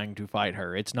is trying to fight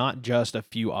her. It's not just a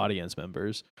few audience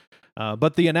members.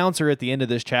 But the announcer at the end of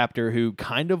this chapter, who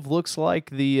kind of looks like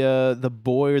the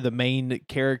boy or the main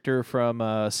character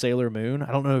from Sailor Moon.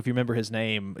 I don't know if you remember his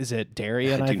name. Is it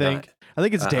Darian? I think. I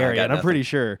think it's Darian. I'm pretty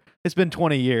sure. It's been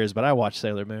 20 years, but I watched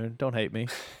Sailor Moon. Don't hate me.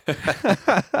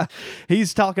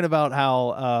 He's talking about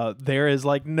how there is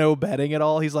like no betting at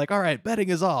all. He's like, all right, betting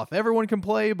is off. Everyone can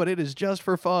play, but it is just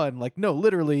for fun. Like, no,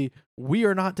 literally, we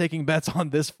are not taking bets on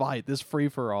this fight, this free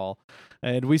for all.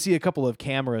 And we see a couple of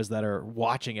cameras that are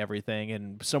watching everything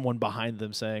and someone behind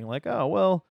them saying like, oh,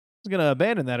 well, I was going to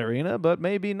abandon that arena, but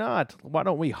maybe not. Why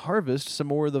don't we harvest some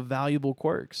more of the valuable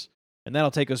quirks? And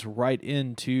that'll take us right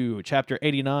into chapter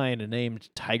 89 named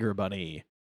Tiger Bunny.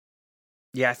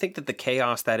 Yeah, I think that the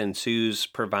chaos that ensues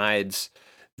provides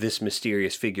this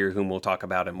mysterious figure, whom we'll talk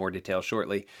about in more detail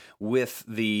shortly, with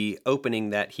the opening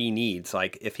that he needs.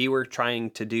 Like, if he were trying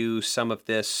to do some of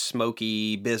this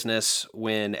smoky business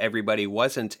when everybody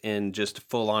wasn't in just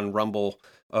full-on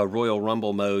Royal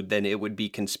Rumble mode, then it would be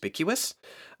conspicuous.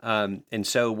 And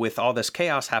so with all this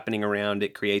chaos happening around,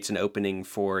 it creates an opening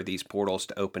for these portals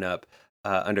to open up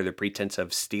under the pretense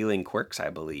of stealing quirks, I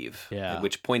believe. Yeah. At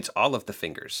which points all of the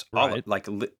fingers, right. like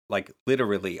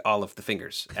literally all of the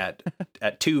fingers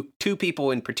at two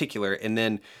people in particular, and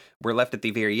then we're left at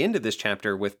the very end of this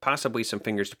chapter with possibly some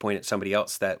fingers to point at somebody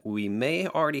else that we may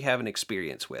already have an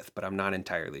experience with, but I'm not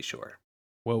entirely sure.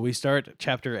 Well, we start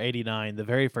chapter 89, the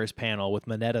very first panel, with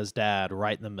Monetta's dad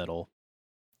right in the middle.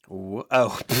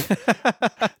 Oh,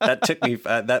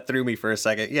 that threw me for a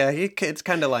second. Yeah, it's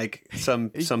kind of like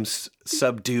some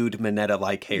subdued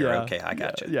Monetta-like hair. Yeah, okay, I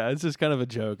gotcha. Yeah, it's just kind of a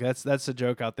joke. That's a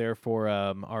joke out there for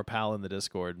our pal in the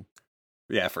Discord.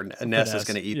 Yeah, for Ness is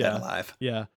going to eat that alive.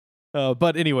 Yeah.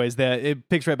 But anyways, it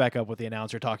picks right back up with the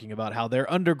announcer talking about how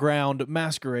their underground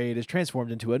masquerade is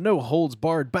transformed into a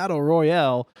no-holds-barred battle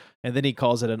royale, and then he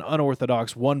calls it an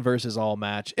unorthodox one-versus-all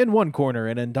match. In one corner,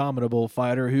 an indomitable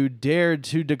fighter who dared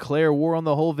to declare war on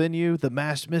the whole venue, the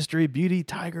masked mystery beauty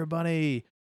Tiger Bunny.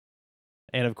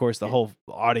 And of course, the whole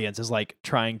audience is like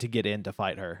trying to get in to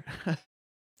fight her.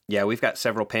 Yeah, we've got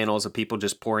several panels of people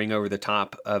just pouring over the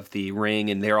top of the ring,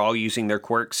 and they're all using their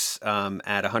quirks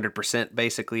at 100%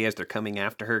 basically as they're coming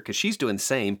after her, because she's doing the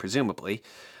same, presumably.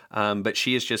 But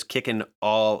she is just kicking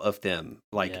all of them,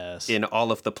 in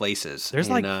all of the places. There's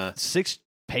 6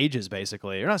 pages,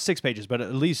 basically. Or not 6 pages, but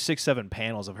at least 6-7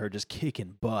 panels of her just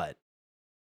kicking butt.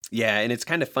 Yeah, and it's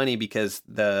kind of funny because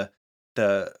the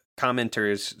commenter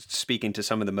is speaking to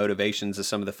some of the motivations of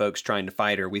some of the folks trying to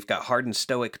fight her. We've got hardened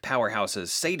stoic powerhouses,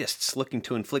 sadists looking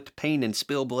to inflict pain and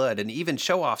spill blood, and even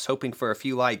show-offs hoping for a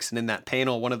few likes. And in that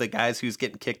panel, one of the guys who's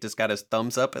getting kicked has got his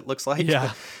thumbs up, it looks like.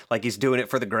 Yeah. Like he's doing it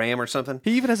for the gram or something.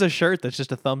 He even has a shirt that's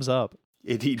just a thumbs up.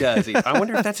 He does. I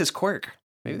wonder if that's his quirk.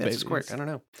 Maybe that's his quirk. I don't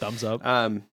know. Thumbs up.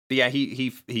 But yeah,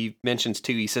 he mentions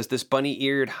too, he says, this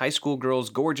bunny-eared high school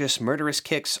girl's gorgeous, murderous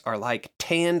kicks are like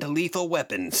tanned lethal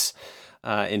weapons.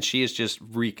 And she is just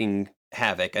wreaking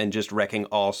havoc and just wrecking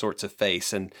all sorts of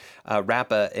face. And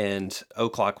Rappa and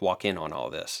O'Clock walk in on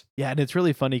all this. Yeah, and it's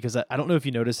really funny because I don't know if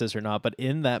you noticed this or not, but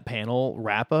in that panel,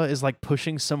 Rappa is like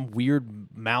pushing some weird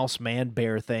mouse man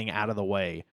bear thing out of the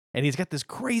way. And he's got this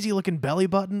crazy looking belly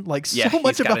button. Like, so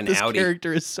much about this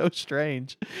character is so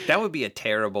strange. That would be a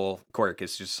terrible quirk.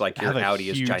 It's just like your Audi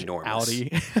is ginormous.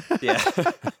 Audi.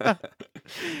 Yeah.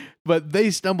 But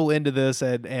they stumble into this,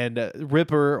 and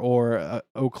Ripper or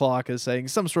O'Clock is saying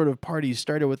some sort of party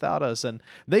started without us. And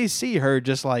they see her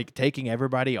just like taking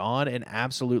everybody on and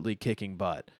absolutely kicking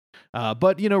butt.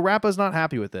 But, Rappa's not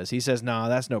happy with this. He says, no,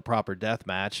 that's no proper death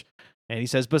match. And he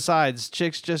says, besides,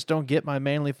 chicks just don't get my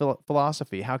manly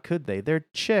philosophy. How could they? They're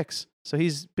chicks. So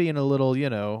he's being a little,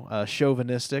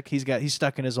 chauvinistic. He's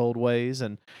stuck in his old ways.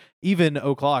 And even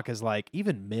O'Clock is like,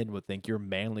 even men would think your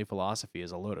manly philosophy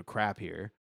is a load of crap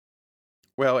here.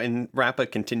 Well, and Rappa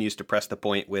continues to press the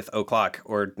point with O'Clock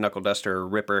or Knuckle Duster or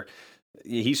Ripper.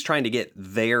 He's trying to get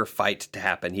their fight to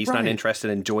happen. He's not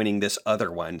interested in joining this other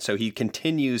one. So he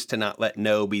continues to not let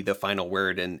no be the final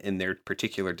word in their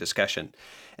particular discussion.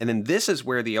 And then this is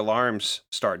where the alarms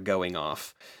start going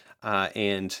off.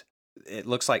 And it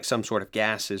looks like some sort of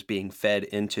gas is being fed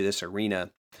into this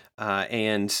arena.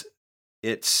 And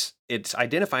it's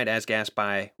identified as gas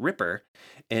by Ripper.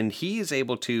 And he is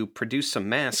able to produce some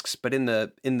masks. But in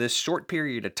this short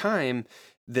period of time,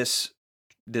 this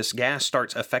gas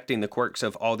starts affecting the quirks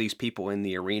of all these people in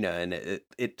the arena, and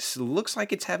it looks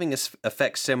like it's having an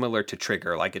effect similar to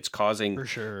Trigger, like it's causing for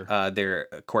sure their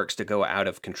quirks to go out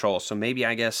of control. So maybe,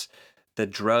 I guess, the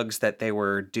drugs that they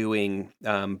were doing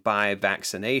by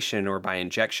vaccination or by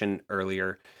injection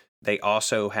earlier, they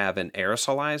also have an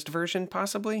aerosolized version,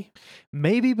 possibly?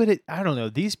 Maybe, but I don't know.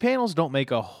 These panels don't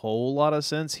make a whole lot of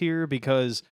sense here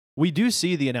because we do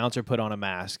see the announcer put on a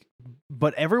mask,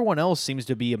 but everyone else seems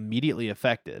to be immediately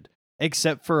affected,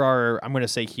 except for our, I'm going to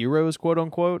say heroes, quote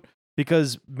unquote,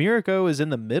 because Mirko is in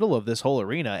the middle of this whole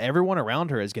arena. Everyone around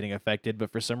her is getting affected,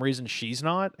 but for some reason she's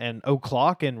not. And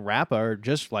O'Clock and Rappa are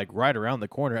just like right around the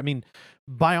corner. I mean,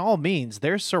 by all means,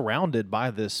 they're surrounded by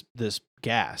this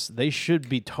gas. They should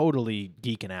be totally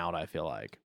geeking out, I feel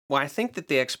like. Well, I think that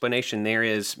the explanation there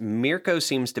is Mirko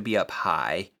seems to be up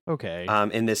high. Okay.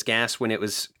 And this gas, when it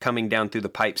was coming down through the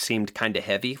pipe, seemed kind of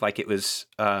heavy. Like it was,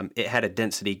 it had a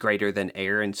density greater than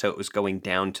air, and so it was going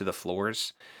down to the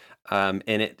floors.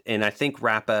 And I think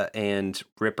Rappa and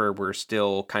Ripper were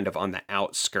still kind of on the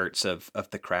outskirts of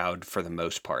the crowd for the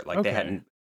most part. Like they hadn't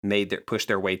pushed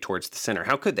their way towards the center.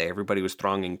 How could they? Everybody was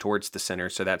thronging towards the center,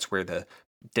 so that's where the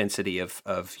density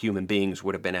of human beings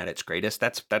would have been at its greatest.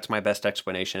 That's my best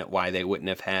explanation at why they wouldn't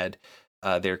have had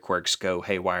their quirks go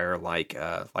haywire like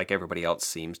everybody else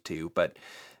seems to. But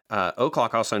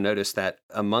O'Clock also noticed that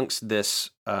amongst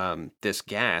this this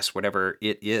gas, whatever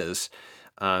it is,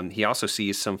 he also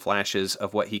sees some flashes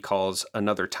of what he calls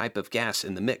another type of gas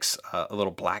in the mix, a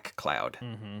little black cloud.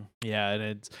 Mm-hmm. Yeah, and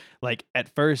it's like at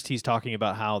first he's talking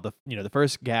about how the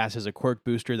first gas is a quirk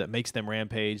booster that makes them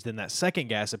rampage. Then that second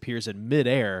gas appears in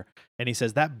midair, and he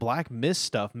says that black mist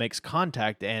stuff makes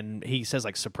contact, and he says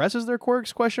like suppresses their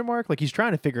quirks ? Like he's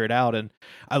trying to figure it out, and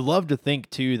I love to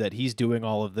think too that he's doing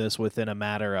all of this within a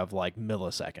matter of like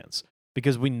milliseconds,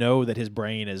 because we know that his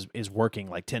brain is working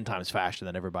like 10 times faster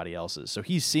than everybody else's. So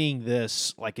he's seeing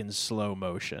this like in slow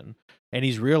motion, and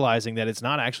he's realizing that it's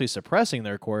not actually suppressing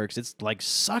their quirks, it's like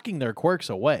sucking their quirks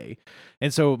away.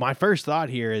 And so my first thought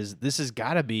here is this has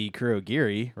got to be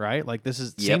Kurogiri, right? Like this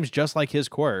is seems just like his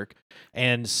quirk,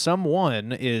 and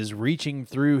someone is reaching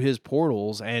through his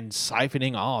portals and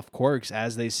siphoning off quirks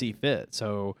as they see fit.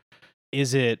 So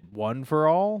is it one for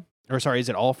all? Or sorry, is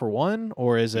it all for one?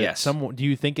 Or is it someone? Do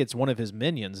you think it's one of his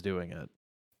minions doing it?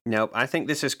 Nope. I think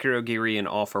this is Kurogiri and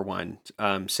All for One,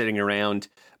 sitting around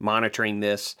monitoring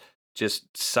this,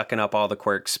 just sucking up all the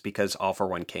quirks because All for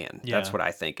One can. Yeah. That's what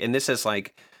I think. And this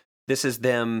is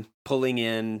them pulling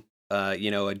in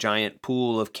a giant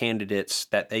pool of candidates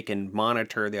that they can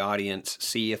monitor the audience,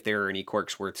 see if there are any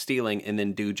quirks worth stealing, and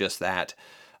then do just that.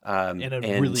 In a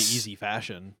really easy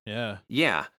fashion. Yeah.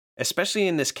 Yeah. Especially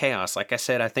in this chaos. Like I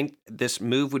said, I think this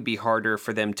move would be harder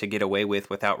for them to get away with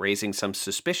without raising some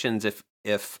suspicions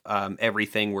if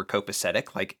everything were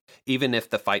copacetic. Like even if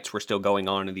the fights were still going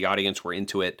on and the audience were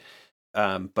into it.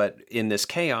 But in this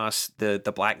chaos,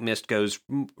 the black mist goes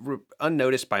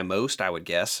unnoticed by most, I would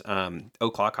guess.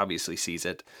 O'Clock obviously sees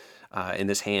it. And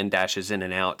this hand dashes in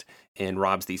and out and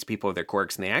robs these people of their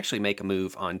quirks. And they actually make a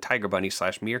move on Tiger Bunny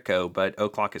 / Mirko, but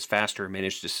O'Clock is faster and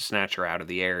manages to snatch her out of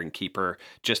the air and keep her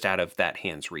just out of that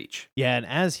hand's reach. Yeah, and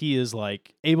as he is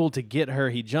like able to get her,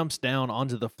 he jumps down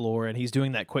onto the floor and he's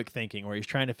doing that quick thinking where he's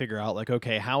trying to figure out like,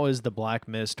 okay, how is the black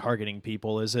mist targeting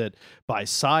people? Is it by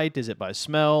sight? Is it by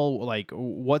smell? Like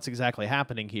what's exactly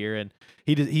happening here? And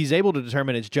he's able to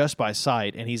determine it's just by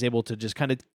sight, and he's able to just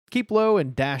kind of keep low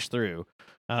and dash through.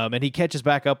 And he catches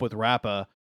back up with Rappa,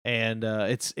 and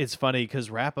it's funny because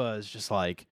Rappa is just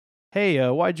like, "Hey,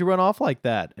 why'd you run off like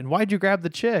that? And why'd you grab the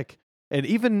chick?" And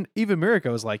even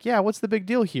Mirko is like, "Yeah, what's the big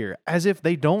deal here?" As if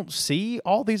they don't see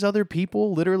all these other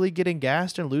people literally getting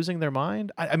gassed and losing their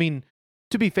mind. I mean,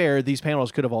 to be fair, these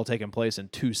panels could have all taken place in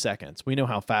 2 seconds. We know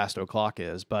how fast O'Clock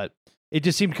is, but it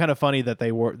just seemed kind of funny that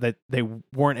they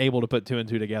weren't able to put 2 and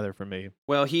 2 together for me.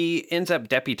 Well, he ends up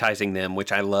deputizing them,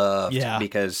 which I loved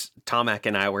because Tomac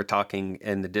and I were talking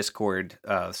in the Discord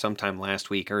sometime last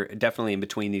week, or definitely in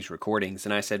between these recordings,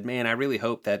 and I said, "Man, I really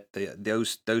hope that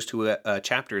those 2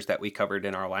 chapters that we covered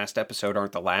in our last episode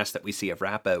aren't the last that we see of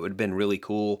Rappa. It would have been really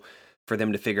cool for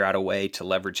them to figure out a way to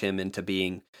leverage him into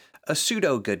being a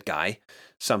pseudo good guy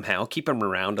somehow, keep him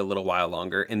around a little while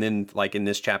longer." And then like in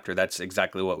this chapter, that's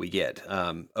exactly what we get.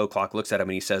 O'Clock looks at him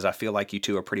and he says, "I feel like you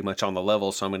two are pretty much on the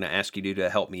level, so I'm going to ask you to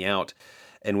help me out."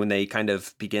 And when they kind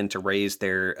of begin to raise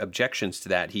their objections to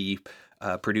that, he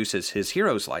produces his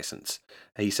hero's license.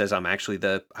 He says, "I'm actually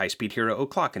the high-speed hero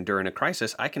O'Clock, and during a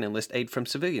crisis, I can enlist aid from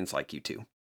civilians like you two."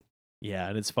 Yeah,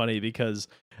 and it's funny because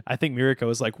I think Mirko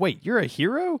is like, "Wait, you're a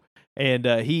hero?" And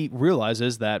he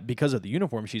realizes that because of the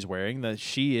uniform she's wearing, that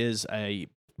she is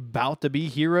about to be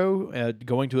hero,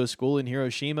 going to a school in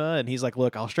Hiroshima. And he's like,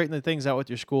 "Look, I'll straighten the things out with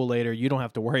your school later. You don't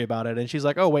have to worry about it." And she's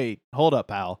like, "Oh, wait, hold up,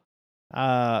 pal.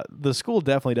 the school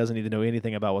definitely doesn't need to know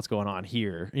anything about what's going on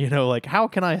here. Like, how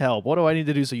can I help? What do I need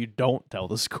to do so you don't tell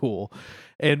the school?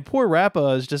 And poor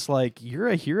Rappa is just like, you're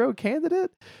a hero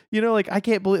candidate? Like, I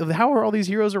can't believe, how are all these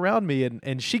heroes around me?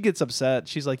 And she gets upset.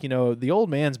 She's like, the old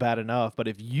man's bad enough, but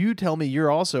if you tell me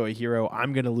you're also a hero,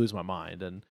 I'm going to lose my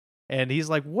mind. And he's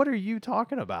like, what are you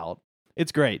talking about?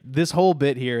 It's great. This whole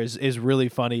bit here is really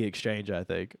funny exchange, I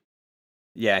think.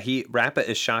 Yeah, Rappa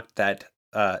is shocked that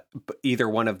either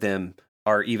one of them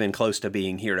are even close to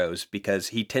being heroes,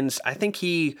 because I think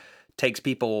he takes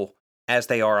people as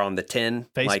they are on the tin,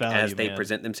 face like value, as they man.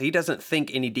 present them. So he doesn't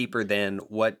think any deeper than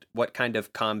what kind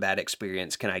of combat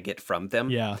experience can I get from them.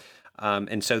 Yeah.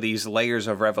 And so these layers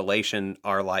of revelation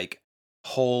are like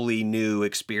wholly new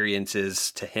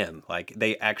experiences to him. Like,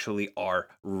 they actually are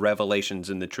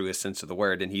revelations in the truest sense of the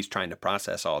word, and he's trying to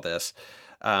process all this.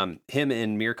 Him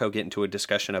and Mirko get into a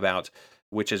discussion about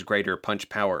which is greater, punch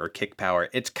power or kick power.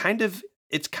 It's kind of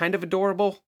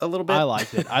adorable a little bit. I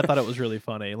liked it. I thought it was really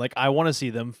funny. Like, I want to see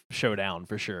them show down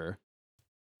for sure.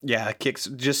 Yeah, kicks,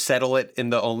 just settle it in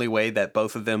the only way that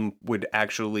both of them would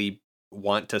actually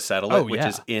want to settle it, which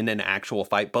is in an actual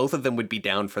fight. Both of them would be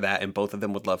down for that, and both of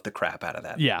them would love the crap out of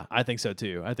that. Yeah, I think so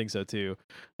too.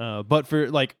 But for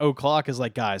like, O'Clock is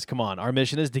like, guys, come on. Our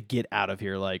mission is to get out of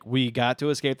here. Like, we got to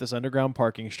escape this underground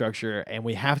parking structure, and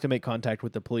we have to make contact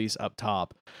with the police up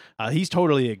top. He's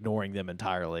totally ignoring them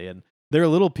entirely, and they're a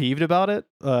little peeved about it.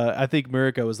 I think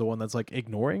Mirko is the one that's like,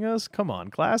 ignoring us? Come on,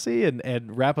 classy.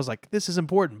 And Rappa's like, this is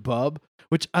important, bub.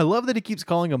 Which I love that he keeps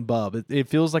calling him bub. It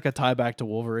feels like a tie back to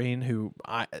Wolverine, who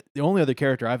the only other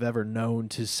character I've ever known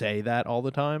to say that all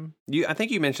the time. I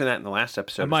think you mentioned that in the last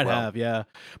episode. I might have, yeah.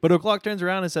 But O'Clock turns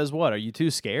around and says, what, are you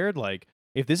too scared? Like,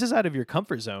 if this is out of your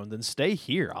comfort zone, then stay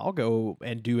here. I'll go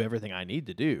and do everything I need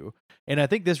to do. And I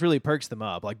think this really perks them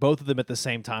up. Like, both of them at the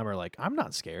same time are like, I'm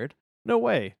not scared. No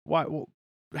way. Why? Well,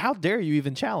 how dare you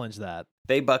even challenge that?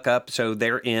 They buck up, so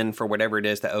they're in for whatever it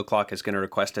is that O'Clock is going to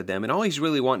request of them. And all he's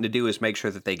really wanting to do is make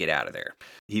sure that they get out of there.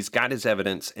 He's got his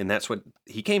evidence, and that's what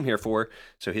he came here for.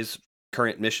 So his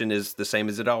current mission is the same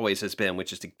as it always has been,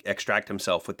 which is to extract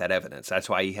himself with that evidence. That's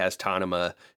why he has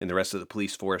Tanima and the rest of the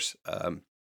police force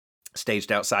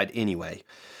staged outside anyway.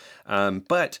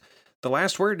 But the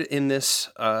last word in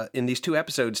these two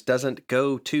episodes doesn't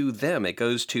go to them. It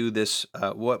goes to this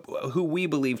who we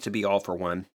believe to be All for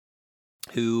One,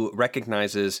 who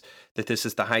recognizes that this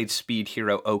is the high-speed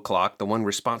hero O'Clock, the one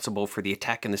responsible for the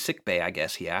attack in the sickbay, I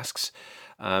guess he asks.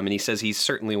 And he says he's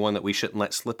certainly one that we shouldn't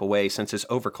let slip away, since his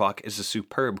overclock is a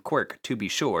superb quirk, to be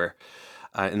sure.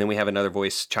 And then we have another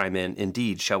voice chime in,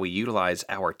 indeed, shall we utilize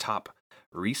our top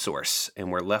resource?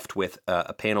 And we're left with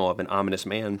a panel of an ominous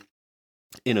man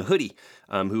in a hoodie,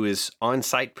 who is on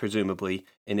site, presumably,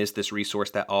 and is this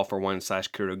resource that All for One /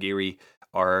 Kurogiri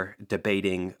are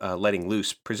debating letting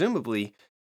loose, presumably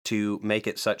to make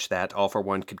it such that All for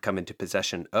One could come into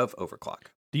possession of Overclock.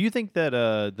 Do you think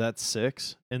that that's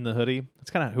Six in the hoodie?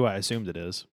 That's kind of who I assumed it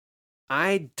is.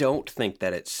 I don't think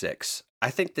that it's Six. I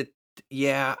think that,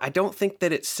 I don't think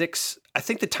that it's Six. I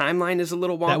think the timeline is a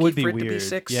little wonky. That would be for it weird. To be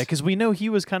Six. Yeah, because we know he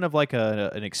was kind of like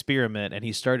an experiment, and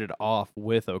he started off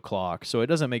with O'Clock, so it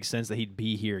doesn't make sense that he'd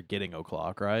be here getting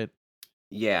O'Clock, right?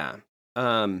 Yeah.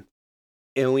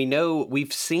 And we know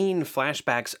we've seen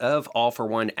flashbacks of All for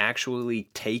One actually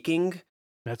taking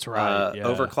that's right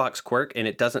Overclock's quirk, and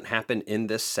it doesn't happen in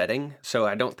this setting. So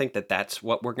I don't think that that's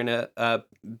what we're going to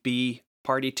be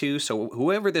party to. So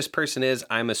whoever this person is,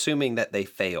 I'm assuming that they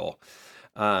fail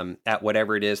at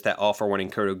whatever it is that All for One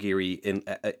and Kurogiri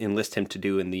enlist him to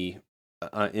do in the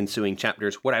ensuing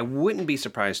chapters. What I wouldn't be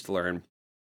surprised to learn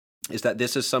is that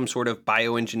this is some sort of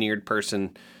bioengineered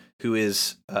person who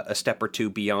is a step or two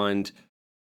beyond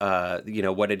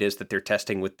what it is that they're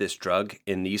testing with this drug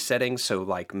in these settings. So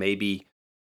like maybe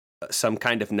some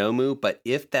kind of Nomu, but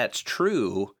if that's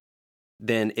true,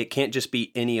 then it can't just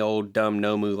be any old dumb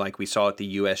Nomu like we saw at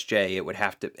the USJ. It would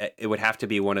have to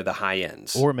be one of the high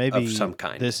ends, or maybe of some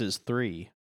kind. This is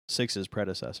 3, 6's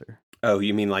predecessor. Oh,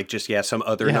 you mean like just some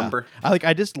other number?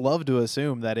 I just love to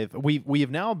assume that if we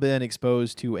have now been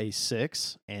exposed to a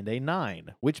 6 and a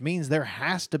 9, which means there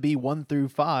has to be 1 through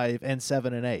 5 and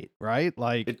 7 and 8, right?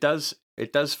 Like it does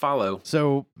follow.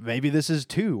 So maybe this is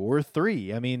 2 or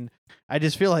 3. I mean, I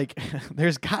just feel like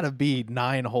there's got to be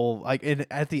 9 whole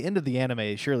at the end of the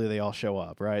anime. Surely they all show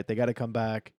up, right? They got to come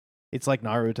back. It's like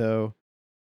Naruto.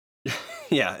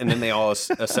 Yeah, and then they all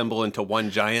assemble into one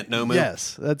giant Nomu.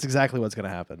 Yes, that's exactly what's going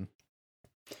to happen.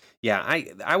 Yeah,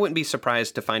 I wouldn't be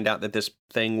surprised to find out that this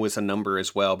thing was a number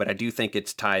as well, but I do think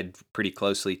it's tied pretty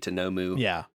closely to Nomu.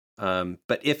 Yeah.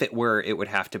 But if it were, it would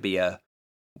have to be a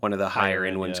one of the higher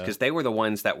end ones, because they were the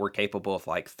ones that were capable of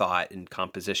like thought and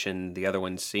composition. The other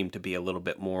ones seemed to be a little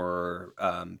bit more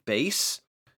base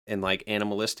and like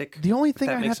animalistic. The only thing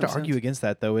I have to argue against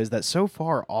that, though, is that so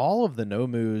far all of the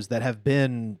Nomus that have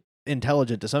been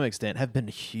intelligent to some extent have been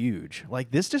huge.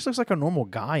 Like, this just looks like a normal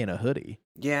guy in a hoodie.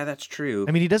 Yeah, that's true.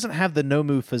 I mean, he doesn't have the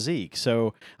Nomu physique,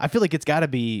 so I feel like it's got to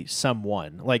be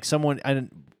someone. Like someone, and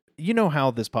you know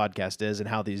how this podcast is and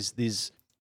how these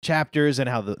chapters and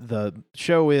how the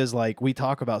show is, like, we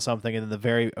talk about something and then the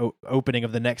very opening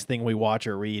of the next thing we watch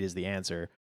or read is the answer.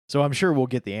 So I'm sure we'll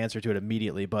get the answer to it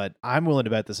immediately, but I'm willing to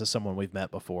bet this is someone we've met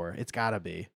before. It's got to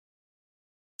be.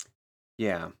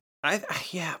 Yeah.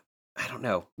 I don't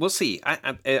know. We'll see.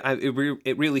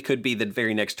 It really could be the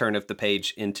very next turn of the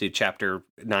page into chapter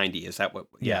 90. Is that what?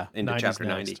 Yeah, into chapter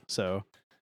 90. So,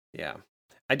 yeah.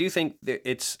 I do think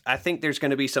I think there's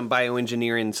going to be some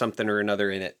bioengineering something or another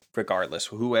in it, regardless.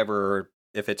 Whoever,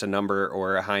 if it's a number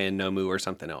or a high-end Nomu or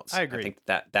something else. I agree. I think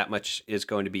that much is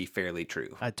going to be fairly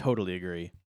true. I totally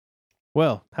agree.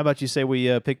 Well, how about you say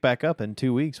we pick back up in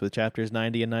 2 weeks with chapters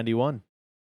 90 and 91?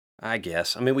 I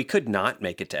guess. I mean, we could not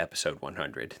make it to episode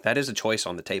 100. That is a choice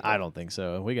on the table. I don't think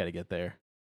so. We got to get there.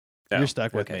 Oh, You're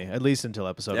stuck with me, at least until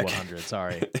episode 100.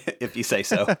 Sorry. If you say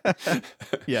so.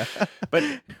 Yeah.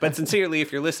 But sincerely,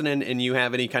 if you're listening and you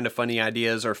have any kind of funny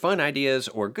ideas or fun ideas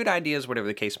or good ideas, whatever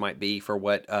the case might be, for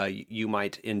what you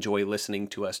might enjoy listening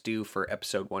to us do for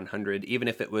episode 100, even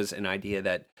if it was an idea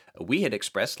that we had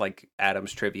expressed, like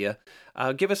Adam's trivia,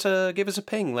 give us a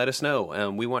ping. Let us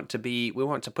know. We want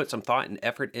to put some thought and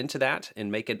effort into that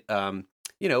and make it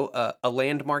a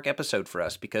landmark episode for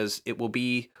us, because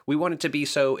we want it to be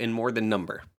so in more than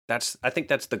number. I think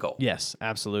that's the goal. Yes,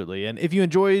 absolutely. And if you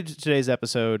enjoyed today's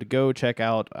episode, go check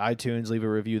out iTunes, leave a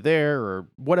review there, or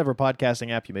whatever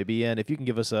podcasting app you may be in. If you can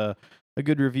give us a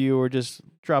good review or just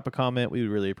drop a comment, we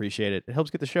would really appreciate it. It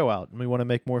helps get the show out, and we want to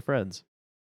make more friends.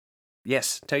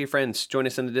 Yes, tell your friends, join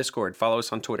us in the Discord, follow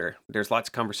us on Twitter. There's lots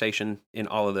of conversation in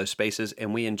all of those spaces,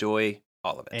 and we enjoy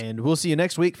all of it. And we'll see you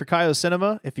next week for Kaio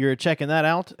Cinema, if you're checking that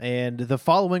out, and the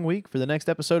following week for the next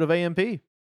episode of AMP.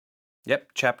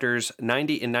 Yep, chapters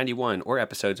 90 and 91, or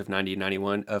episodes of 90 and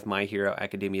 91 of My Hero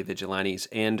Academia Vigilantes.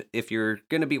 And if you're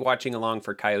going to be watching along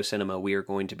for Kaio Cinema, we are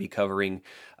going to be covering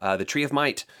The Tree of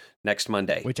Might next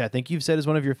Monday. Which I think you've said is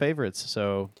one of your favorites,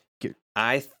 so...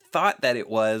 I thought that it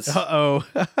was. Uh-oh.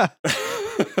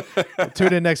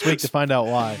 Tune in next week to find out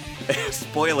why.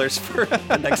 Spoilers for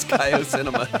the next Kaio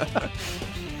Cinema.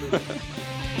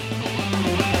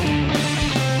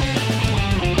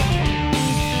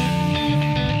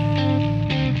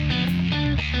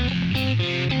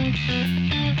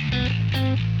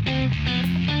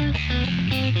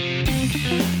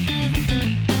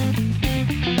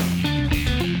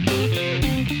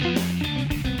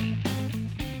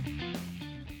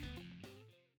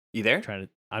 You there?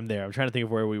 I'm there. I'm trying to think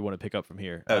of where we want to pick up from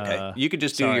here. Okay. You could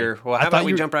just do your... Well, how about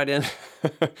we jump right in?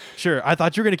 Sure. I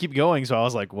thought you were going to keep going, so I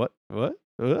was like, what?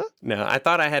 No, I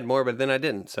thought I had more, but then I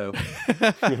didn't, so...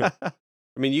 I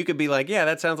mean, you could be like, yeah,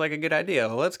 that sounds like a good idea.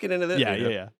 Well, let's get into this.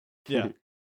 Yeah.